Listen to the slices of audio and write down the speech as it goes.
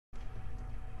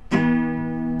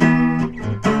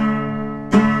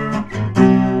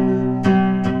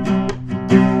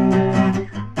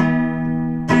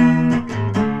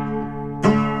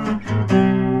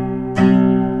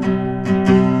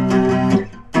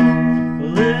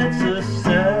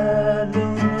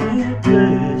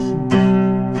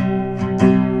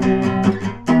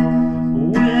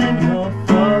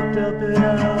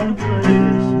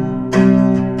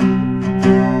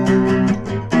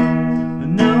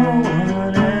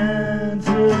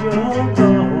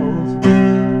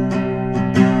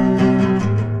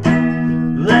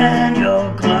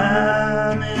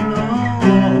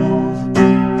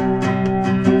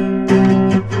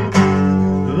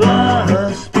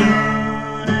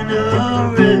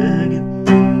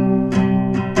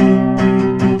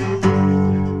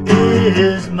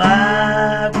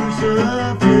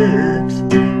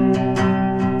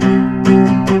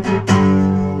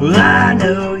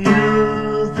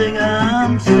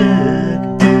I'm sick.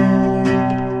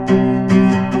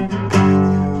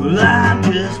 Well, I'm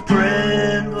just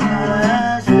praying for my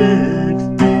last fix.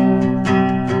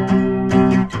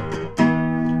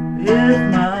 If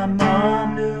my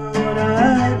mom knew what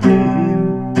I'd be,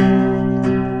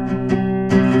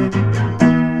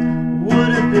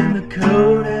 would have been the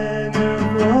coat hanger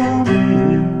for me.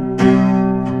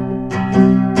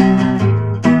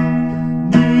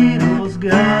 Needles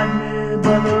got me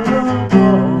by the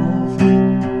balls.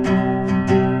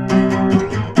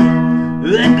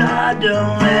 Thank God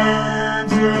don't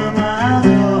answer my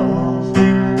calls.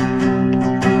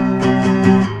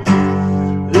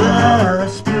 A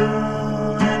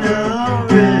spoon and a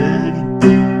rig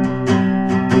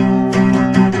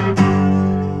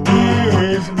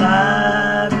is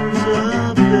my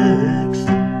crucifix.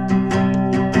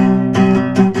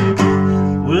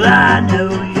 Well, I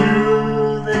know you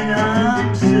think I'm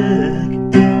sick.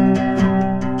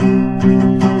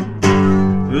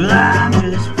 Well, I'm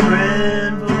just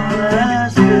praying for my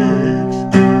last fix.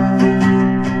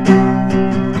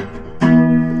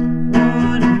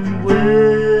 Wouldn't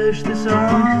wish this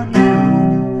on you.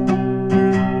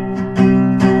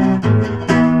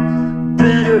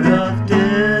 Better off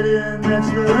dead, and that's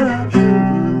the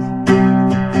truth.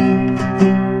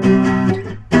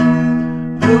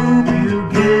 Hope you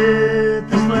get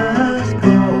this last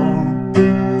call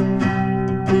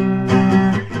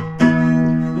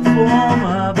before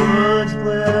my blood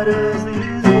splatters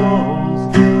these walls.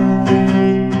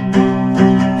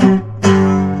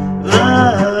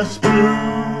 A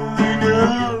spoon and a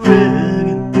rig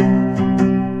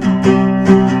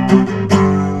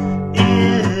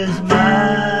is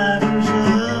my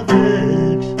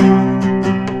crucifix.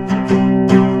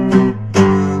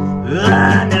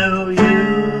 I know you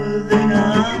think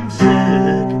I'm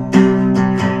sick.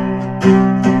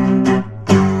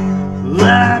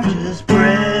 I'm just